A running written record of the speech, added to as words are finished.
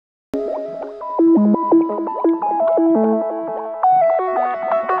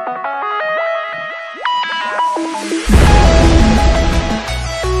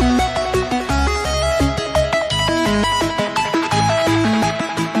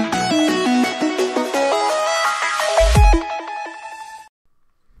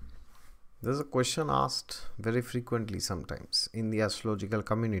question asked very frequently sometimes in the astrological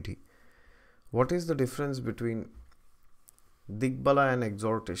community. What is the difference between DIGBALA and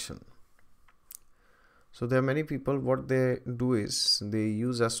exaltation? So there are many people, what they do is they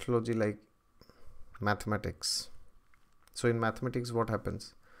use astrology like mathematics. So in mathematics, what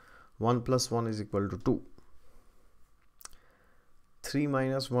happens? 1 plus 1 is equal to 2. 3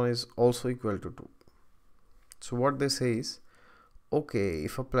 minus 1 is also equal to 2. So what they say is, okay,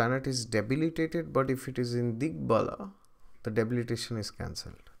 if a planet is debilitated, but if it is in DIGBALA, the debilitation is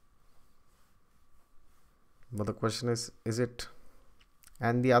cancelled. But the question is it?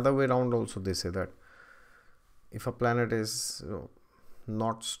 And the other way around also they say that if a planet is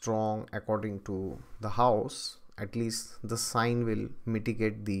not strong according to the house, at least the sign will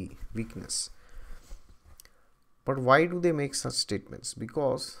mitigate the weakness. But why do they make such statements?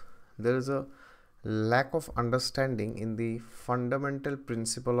 Because there is a lack of understanding in the fundamental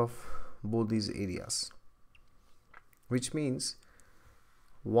principle of both these areas, which means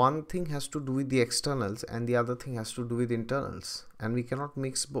one thing has to do with the externals and the other thing has to do with internals, and we cannot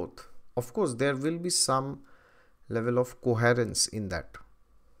mix both. Of course, there will be some level of coherence in that,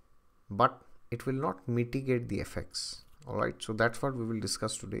 but it will not mitigate the effects. All right, so that's what we will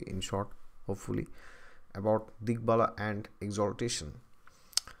discuss today in short, hopefully, about DIGBALA and exaltation.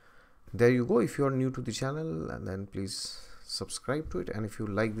 There you go. If you are new to the channel, and then please subscribe to it, and if you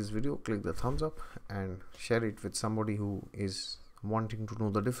like this video, click the thumbs up and share it with somebody who is wanting to know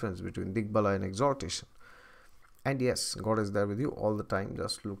the difference between DIGBALA and exaltation. And yes, God is there with you all the time.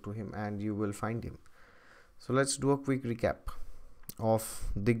 Just look to him and you will find him. So let's do a quick recap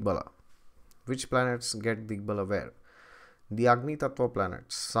of DIGBALA. Which planets get DIGBALA where? The Agni Tattva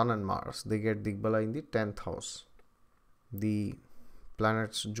planets, Sun and Mars, they get DIGBALA in the 10th house. The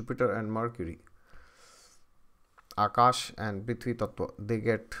planets Jupiter and Mercury, Akash and Prithvi Tattva, they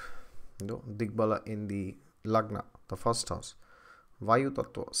get DIGBALA in the Lagna, the 1st house. Vayu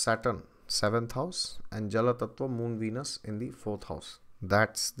Tattva, Saturn, 7th house, and Jala Tattva, Moon, Venus in the 4th house.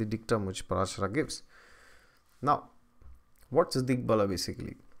 That's the dictum which Parashara gives. Now, what's DIGBALA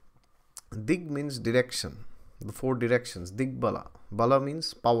basically? Dig means direction, the 4 directions. DIGBALA, Bala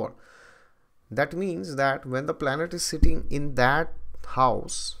means power. That means that when the planet is sitting in that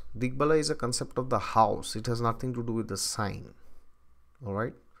house, DIGBALA is a concept of the house. It has nothing to do with the sign. All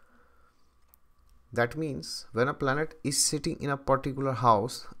right. That means when a planet is sitting in a particular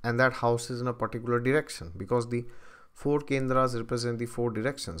house, and that house is in a particular direction, because the 4 kendras represent the 4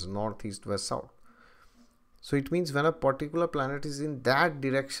 directions, north, east, west, south. So it means when a particular planet is in that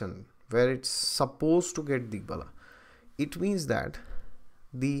direction where it's supposed to get DIGBALA, it means that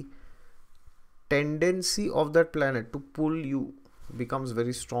the tendency of that planet to pull you becomes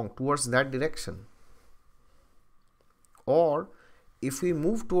very strong towards that direction. Or if we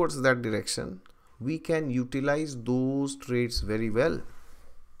move towards that direction, we can utilize those traits very well,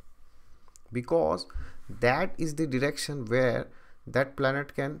 because that is the direction where that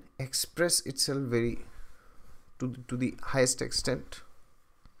planet can express itself very to the highest extent.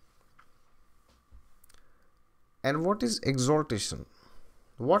 And what is exaltation?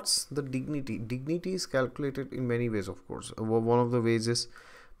 What's the dignity? Dignity is calculated in many ways, of course. One of the ways is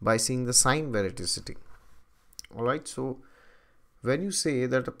by seeing the sign where it is sitting. All right, so when you say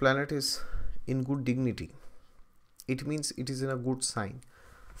that a planet is in good dignity, it means it is in a good sign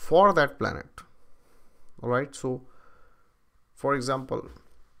for that planet. All right, so for example,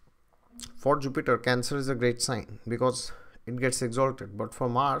 for Jupiter, Cancer is a great sign because it gets exalted, but for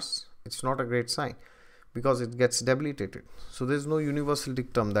Mars, it's not a great sign because it gets debilitated. So there is no universal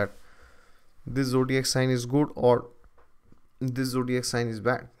dictum that this zodiac sign is good or this zodiac sign is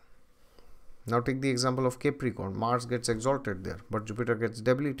bad. Now take the example of Capricorn. Mars gets exalted there, but Jupiter gets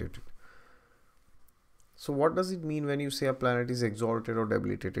debilitated. So what does it mean when you say a planet is exalted or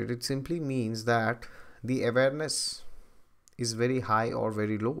debilitated? It simply means that the awareness is very high or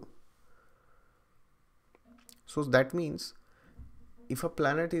very low. So that means if a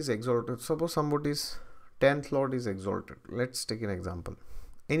planet is exalted, suppose somebody's 10th lord is exalted. Let's take an example.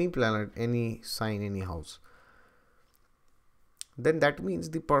 Any planet, any sign, any house. Then that means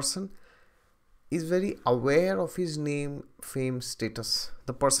the person is very aware of his name, fame, status.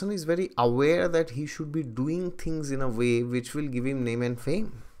 The person is very aware that he should be doing things in a way which will give him name and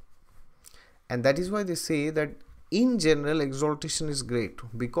fame. And that is why they say that in general exaltation is great,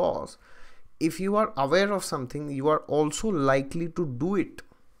 because if you are aware of something, you are also likely to do it.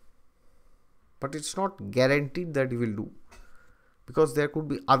 But it's not guaranteed that you will do, because there could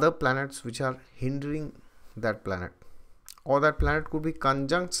be other planets which are hindering that planet, or that planet could be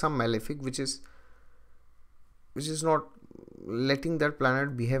conjunct some malefic which is not letting that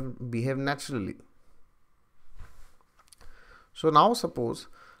planet behave naturally. So now suppose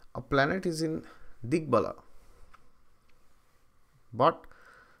a planet is in DIGBALA, but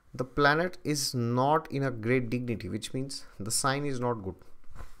the planet is not in a great dignity, which means the sign is not good.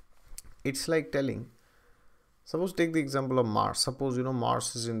 It's like telling, suppose take the example of Mars. Suppose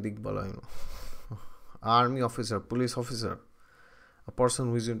Mars is in DIGBALA, army officer, police officer, a person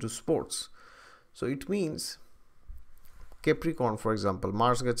who is into sports. So it means Capricorn, for example,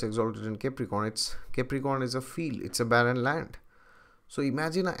 Mars gets exalted in Capricorn. Capricorn is a field, it's a barren land. So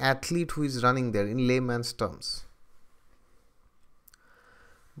imagine an athlete who is running there in layman's terms.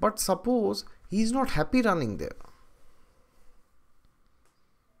 But suppose he is not happy running there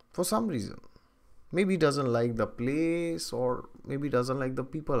for some reason. Maybe he doesn't like the place, or maybe he doesn't like the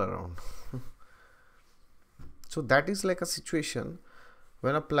people around. So that is like a situation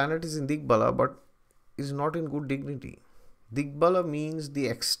when a planet is in DIGBALA but is not in good dignity. DIGBALA means the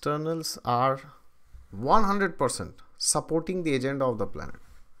externals are 100% supporting the agenda of the planet.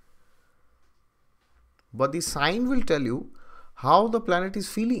 But the sign will tell you how the planet is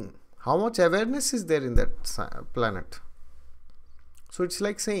feeling, how much awareness is there in that planet. So it's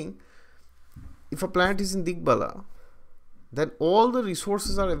like saying, if a planet is in DIGBALA, then all the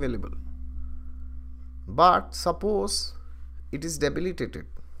resources are available. But suppose it is debilitated,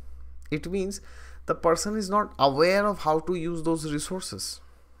 it means the person is not aware of how to use those resources.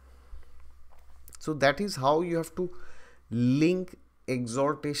 So that is how you have to link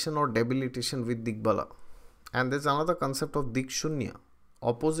exaltation or debilitation with DIGBALA. And there's another concept of Dikshunya,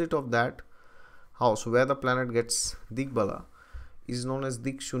 opposite of that house where the planet gets DIGBALA is known as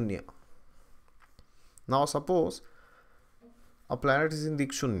Dikshunya. Now suppose a planet is in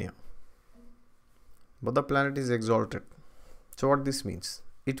Dikshunya, but the planet is exalted. So what this means?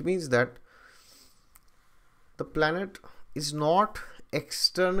 It means that the planet is not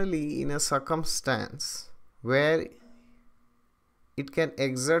externally in a circumstance where it can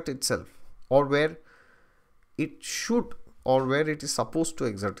exert itself, or where it should, or where it is supposed to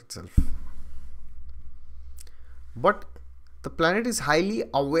exert itself. But the planet is highly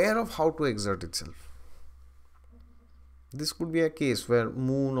aware of how to exert itself. This could be a case where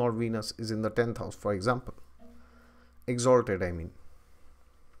Moon or Venus is in the 10th house, for example. Exalted, I mean.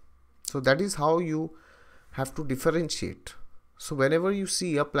 So that is how you have to differentiate. So whenever you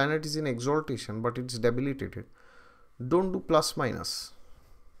see a planet is in exaltation but it's debilitated, don't do plus minus.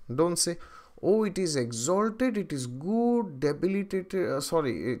 Don't say, oh, it is exalted, it is good, debilitated,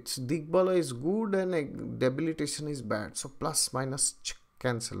 it's DIGBALA is good and debilitation is bad. So plus minus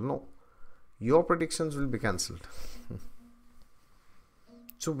cancel. No, your predictions will be cancelled.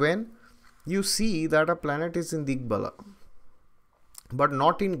 So when you see that a planet is in DIGBALA but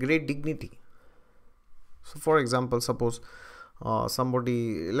not in great dignity. So for example, suppose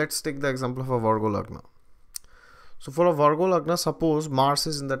somebody, let's take the example of a Virgo Lagna. So for a Virgo Lagna, suppose Mars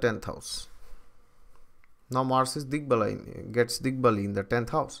is in the 10th house. Now Mars is gets DIGBALA in the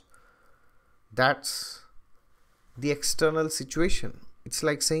 10th house. That's the external situation. It's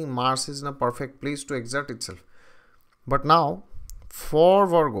like saying Mars is in a perfect place to exert itself. But now for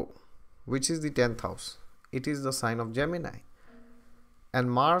Virgo, which is the 10th house, it is the sign of Gemini.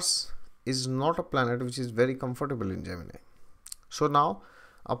 And Mars is not a planet which is very comfortable in Gemini. So now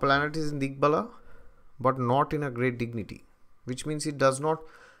a planet is in DIGBALA but not in a great dignity, which means it does not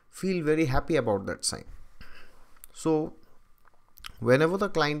feel very happy about that sign. So whenever the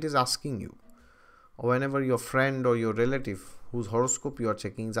client is asking you, or whenever your friend or your relative whose horoscope you are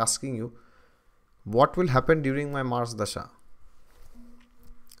checking is asking you, what will happen during my Mars Dasha?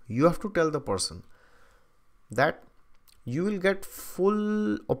 You have to tell the person that you will get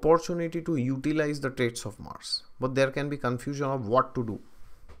full opportunity to utilize the traits of Mars, but there can be confusion of what to do.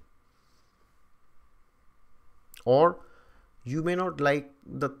 Or you may not like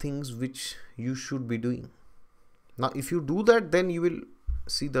the things which you should be doing. Now, if you do that, then you will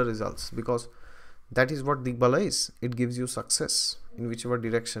see the results, because that is what DIGBALA is. It gives you success in whichever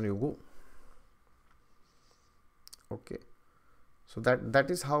direction you go. Okay. So that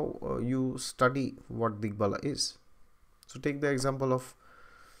is how you study what DIGBALA is. So take the example of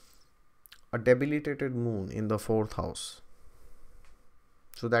a debilitated moon in the 4th house.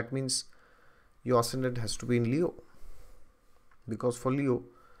 So that means your ascendant has to be in Leo, because for Leo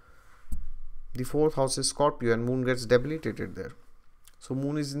the 4th house is Scorpio and moon gets debilitated there. So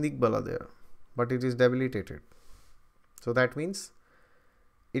moon is in DIGBALA there, but it is debilitated. So that means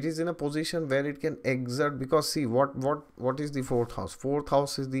it is in a position where it can exert, because see what is the 4th house? 4th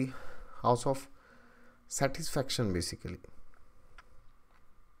house is the house of satisfaction basically.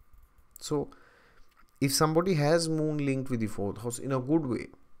 So if somebody has moon linked with the 4th house in a good way,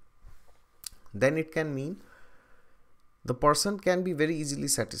 then it can mean the person can be very easily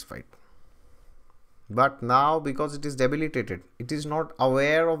satisfied. But now, because it is debilitated, it is not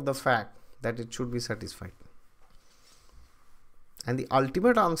aware of the fact that it should be satisfied. And the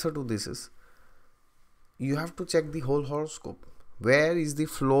ultimate answer to this is, you have to check the whole horoscope. Where is the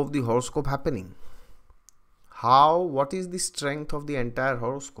flow of the horoscope happening? What is the strength of the entire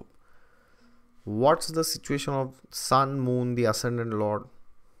horoscope? What's the situation of sun, moon, the ascendant lord,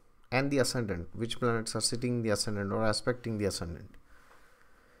 and the ascendant? Which planets are sitting in the ascendant or aspecting the ascendant?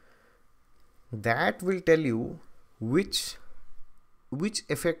 That will tell you which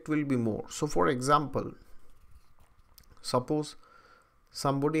effect will be more. So for example, suppose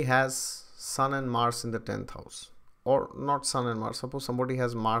somebody has Sun and Mars in the 10th house, or not Sun and Mars, suppose somebody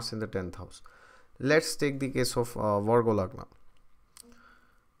has Mars in the 10th house. Let's take the case of Virgo Lagna.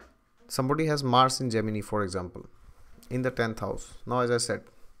 Somebody has Mars in Gemini, for example, in the 10th house. Now, as I said,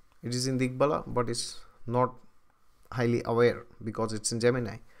 it is in DIGBALA, but it's not highly aware because it's in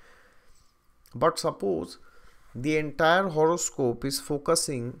Gemini. But suppose the entire horoscope is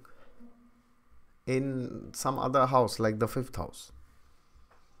focusing in some other house, like the 5th house,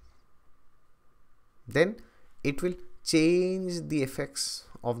 then it will change the effects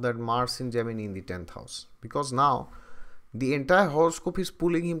of that Mars in Gemini in the 10th house, because now the entire horoscope is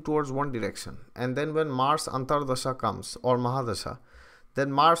pulling him towards one direction, and then when Mars Antardasha comes or Mahadasha,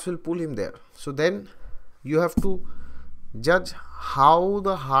 then Mars will pull him there. So then you have to judge how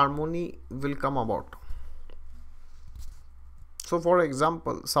the harmony will come about. So for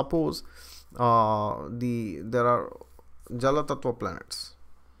example, suppose there are Jala Tattva planets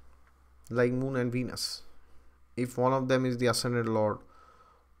like Moon and Venus. If one of them is the ascendant lord,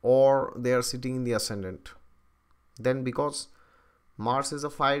 or they are sitting in the ascendant, then because Mars is a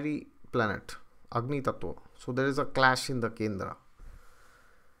fiery planet, Agni Tattva, so there is a clash in the Kendra.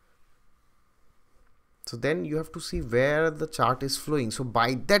 So then you have to see where the chart is flowing. So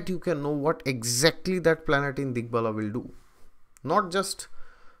by that you can know what exactly that planet in DIGBALA will do. Not just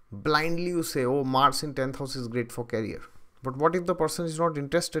blindly you say, oh, Mars in 10th house is great for career. But what if the person is not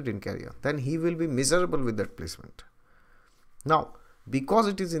interested in career? Then he will be miserable with that placement. Now, because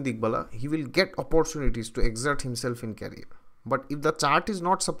it is in DIGBALA, he will get opportunities to exert himself in career. But if the chart is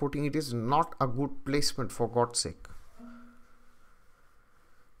not supporting, it is not a good placement, for God's sake.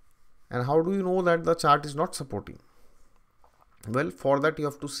 And how do you know that the chart is not supporting? Well, for that you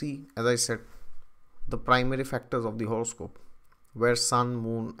have to see, as I said, the primary factors of the horoscope, where Sun,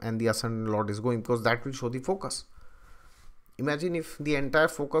 Moon and the Ascendant Lord is going, because that will show the focus. Imagine if the entire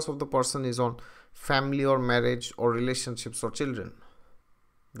focus of the person is on family or marriage or relationships or children.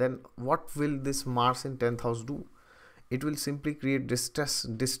 Then what will this Mars in 10th house do? It will simply create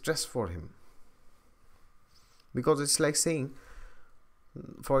distress for him. Because it's like saying,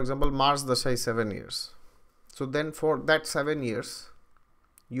 for example, Mars Dasha is 7 years. So then for that 7 years,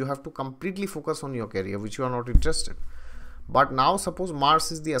 you have to completely focus on your career, which you are not interested. But now suppose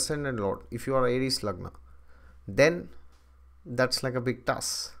Mars is the ascendant lord, if you are Aries Lagna, then that's like a big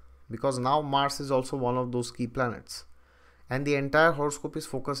task, because now Mars is also one of those key planets and the entire horoscope is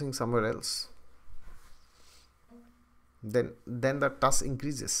focusing somewhere else. Then the task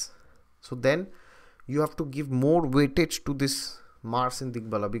increases. So then you have to give more weightage to this Mars in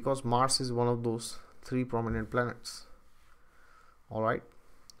DIGBALA, because Mars is one of those 3 prominent planets. Alright.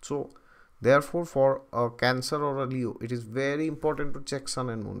 So therefore for a Cancer or a Leo, it is very important to check Sun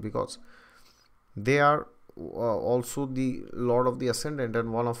and Moon, because they are also the Lord of the Ascendant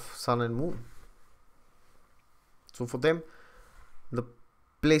and one of Sun and Moon. So for them, the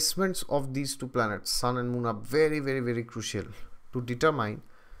placements of these 2 planets, Sun and Moon, are very, very, very crucial to determine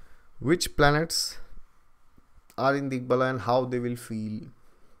which planets are in DIGBALA and how they will feel,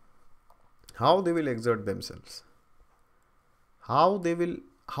 how they will exert themselves, how they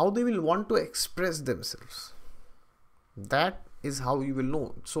will want to express themselves. That is how you will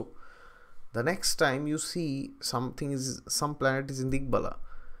know. So the next time you see some planet is in DIGBALA,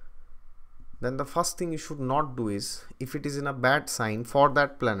 then the first thing you should not do is, if it is in a bad sign for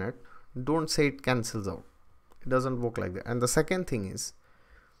that planet, don't say it cancels out. It doesn't work like that. And the second thing is,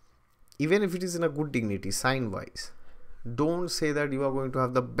 even if it is in a good dignity, sign wise, don't say that you are going to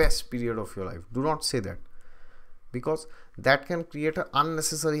have the best period of your life. Do not say that, because that can create an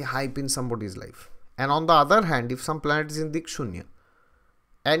unnecessary hype in somebody's life. And on the other hand, if some planet is in Dikshunya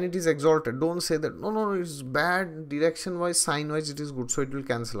and it is exalted, don't say that, no, it's bad direction wise, sign wise it is good, so it will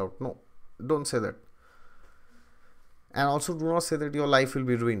cancel out. No, don't say that. And also do not say that your life will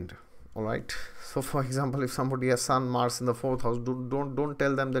be ruined. All right. So for example, if somebody has Sun, Mars in the 4th house, don't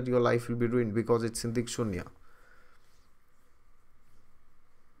tell them that your life will be ruined because it's in Dikshunya.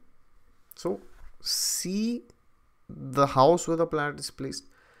 So see the house where the planet is placed,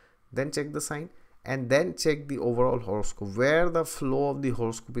 then check the sign, and then check the overall horoscope, where the flow of the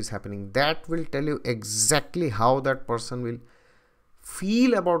horoscope is happening. That will tell you exactly how that person will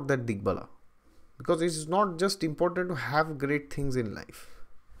feel about that Digbala. Because it's not just important to have great things in life.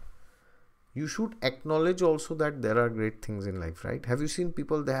 You should acknowledge also that there are great things in life, right? Have you seen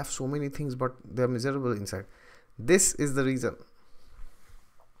people, they have so many things but they are miserable inside? This is the reason.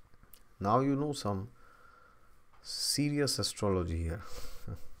 Now you know some serious astrology here.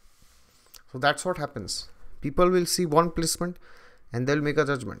 So that's what happens. People will see one placement and they'll make a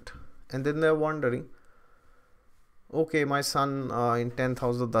judgment, and then they're wondering, okay, my son in 10th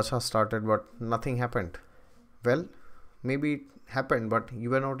house the dasha started but nothing happened. Well, maybe it happened but you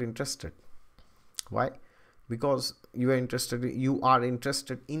were not interested. Why? Because you are interested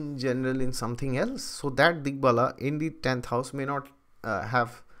in general in something else. So that Digbala in the 10th house may not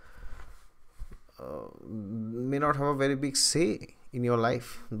have a very big say in your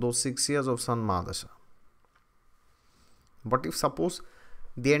life, those 6 years of Sun Mahadasha. But if suppose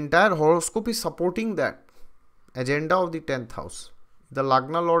the entire horoscope is supporting that agenda of the 10th house, the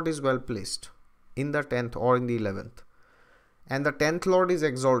Lagna Lord is well placed in the 10th or in the 11th, and the 10th Lord is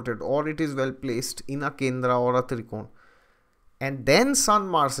exalted or it is well placed in a Kendra or a Trikon, and then Sun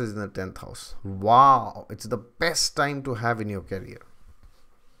Mars is in the 10th house, wow, it's the best time to have in your career.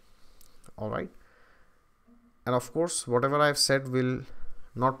 Alright. And of course, whatever I've said will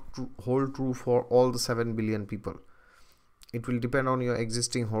not hold true for all the 7 billion people. It will depend on your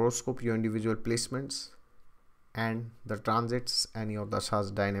existing horoscope, your individual placements, and the transits and your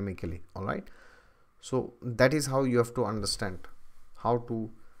dashas dynamically. Alright. So that is how you have to understand how to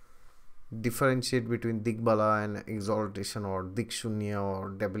differentiate between Digbala and exaltation, or Dikshunya or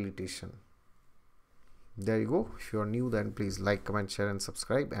debilitation. There you go. If you are new, then please like, comment, share and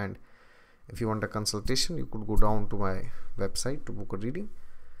subscribe. And if you want a consultation, you could go down to my website to book a reading.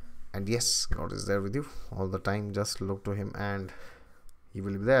 And yes, God is there with you all the time. Just look to Him and He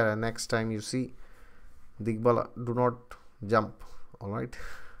will be there. And next time you see Digbala, do not jump. Alright.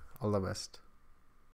 All the best.